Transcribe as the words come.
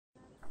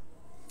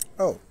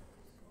Oh,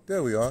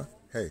 there we are.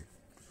 Hey,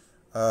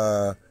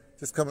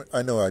 just coming.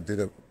 I know I did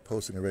a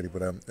posting already,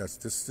 but that's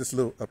just a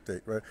little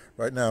update.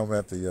 Right now I'm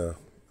at the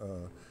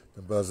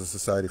Dimbaza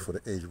Society for the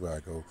Age, where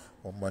I go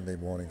on Monday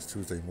mornings,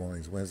 Tuesday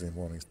mornings, Wednesday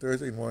mornings,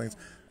 Thursday mornings.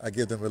 I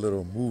give them a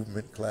little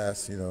movement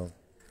class.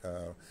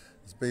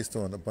 It's based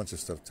on a bunch of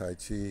stuff: Tai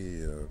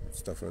Chi,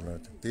 stuff I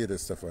learned in theater,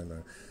 stuff I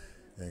learned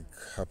in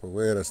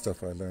capoeira,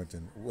 stuff I learned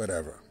in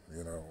whatever.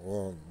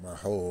 All my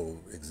whole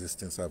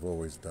existence, I've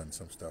always done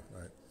some stuff,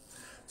 right?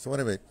 So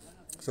anyway,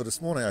 so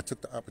this morning I took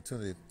the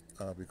opportunity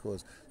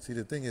because, see,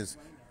 the thing is,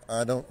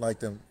 I don't like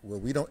them. Well,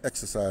 we don't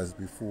exercise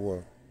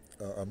before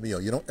a meal.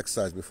 You don't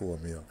exercise before a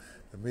meal.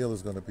 The meal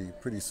is going to be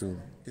pretty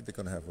soon. I think they're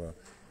going to have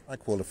I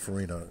call it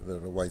farina, the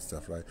white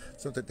stuff, right?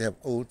 Sometimes they have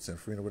oats and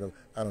farina, whatever.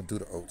 I don't do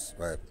the oats,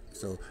 right?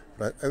 So,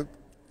 but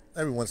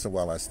every once in a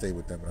while I stay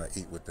with them and I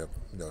eat with them,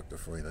 the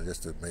farina,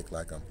 just to make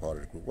like I'm part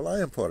of the group. Well, I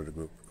am part of the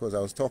group because I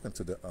was talking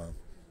to the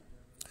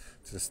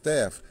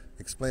staff,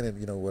 explaining,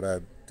 what I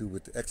do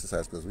with the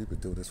exercise, because we've been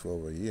doing this for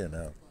over a year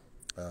now.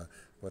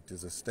 But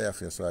there's a staff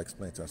here, so I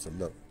explained to them, I said,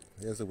 look,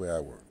 here's the way I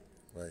work,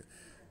 right?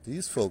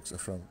 These folks are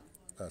from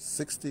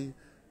 60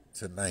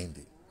 to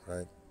 90,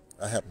 right?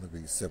 I happen to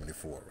be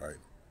 74, right?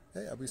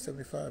 Hey, I'll be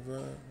 75 in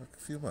a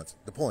few months.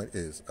 The point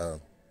is,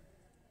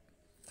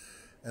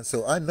 and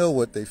so I know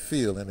what they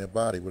feel in their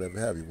body, whatever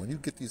have you. When you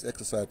get these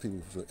exercise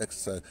people who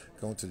exercise,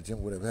 going to the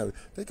gym, whatever have you,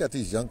 they got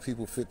these young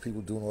people, fit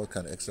people doing all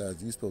kind of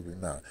exercise. You're supposed to be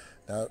Now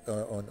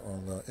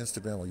on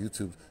Instagram or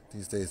YouTube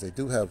these days, they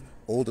do have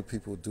older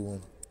people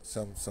doing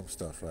some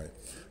stuff, right?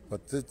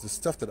 But the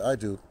stuff that I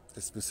do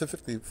is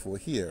specifically for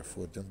here,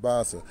 for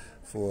Dimbaza,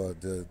 for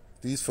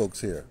these folks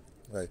here,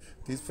 right?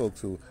 These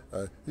folks who,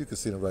 you can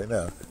see them right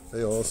now,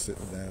 they all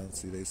sitting down.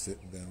 See, they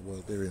sitting down.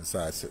 Well, they're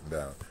inside sitting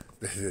down.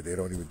 They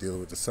don't even deal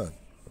with the sun.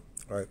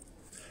 Right,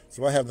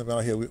 so I have them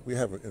out here. We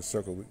have a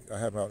circle. I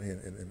have them out here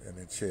in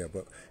a chair.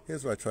 But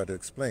here's what I try to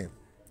explain.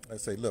 I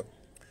say, look,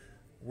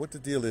 what the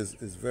deal is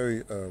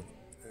very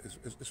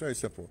it's very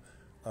simple.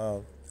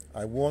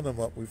 I warm them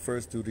up. We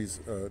first do these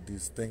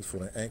things for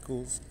the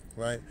ankles,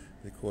 right?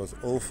 Because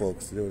old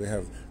folks, they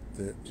have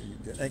the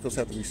ankles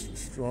have to be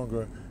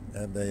stronger,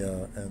 and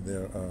their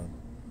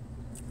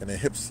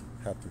hips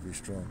have to be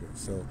stronger.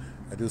 So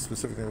I do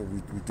specifically.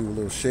 We do a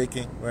little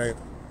shaking, right?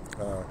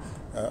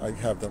 I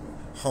have them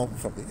hum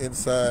from the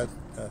inside,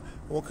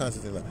 all kinds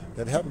of things like that.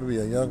 There happened to be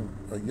a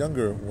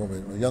younger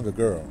woman, a younger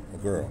girl,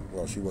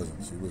 well, she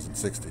wasn't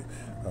 60,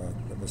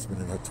 that must have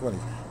been in her 20s.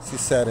 She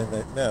sat in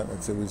that now,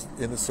 and so we was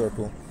in a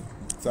circle.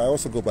 So I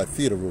also go by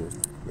theater rules,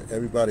 where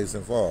everybody's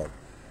involved.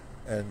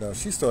 And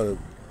she started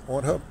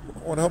on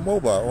her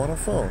mobile, on her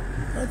phone.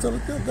 I told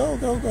her, go.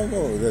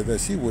 That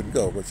she wouldn't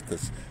go, but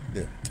because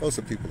most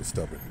of people are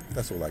stubborn.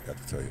 That's all I got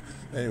to tell you.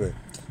 Anyway,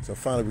 so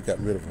finally we got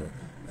rid of her.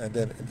 And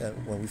then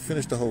when we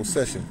finished the whole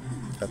session,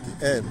 at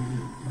the end,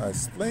 I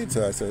explained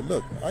to her, I said,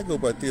 look, I go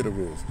by theater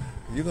rules.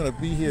 You're going to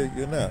be here,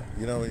 you're not.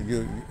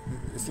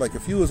 It's like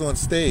if you was on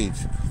stage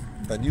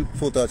and you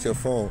pulled out your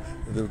phone,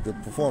 the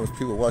performance,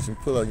 people watching, you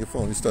pull out your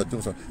phone, you start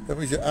doing something, that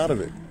means you're out of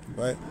it,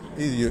 right?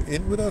 Either you're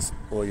in with us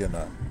or you're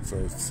not.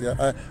 So see,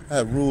 I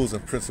have rules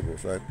and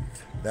principles, right?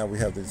 Now we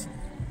have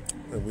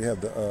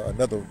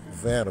another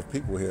van of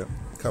people here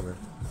coming,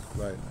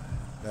 right?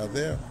 Now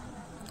they're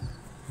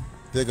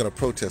going to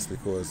protest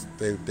because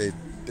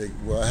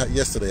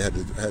yesterday I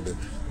had to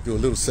do a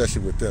little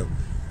session with them.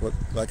 But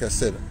like I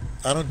said,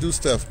 I don't do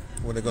stuff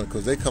when they're going,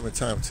 because they come in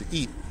time to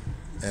eat.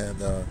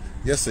 And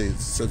yesterday,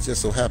 so it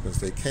just so happens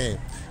they came,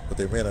 but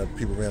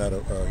people ran out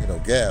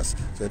of gas, so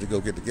they had to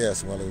go get the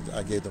gas. And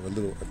I gave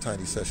them a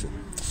tiny session.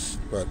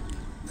 But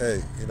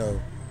hey,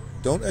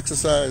 don't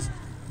exercise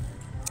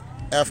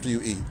after you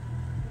eat,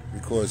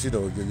 because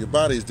your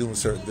body is doing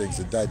certain things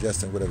and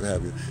digesting whatever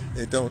have you.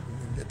 It don't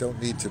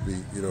need to be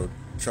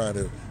trying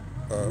to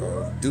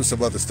do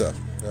some other stuff,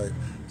 right?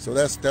 So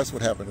that's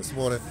what happened this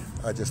morning.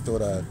 I just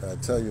thought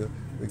I'd tell you,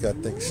 we got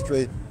things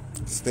straight.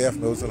 Staff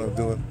knows what I'm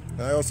doing,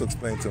 and I also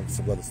explained to them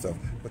some other stuff,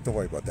 but don't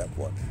worry about that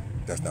part.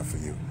 That's not for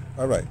you.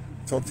 All right,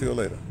 talk to you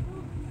later.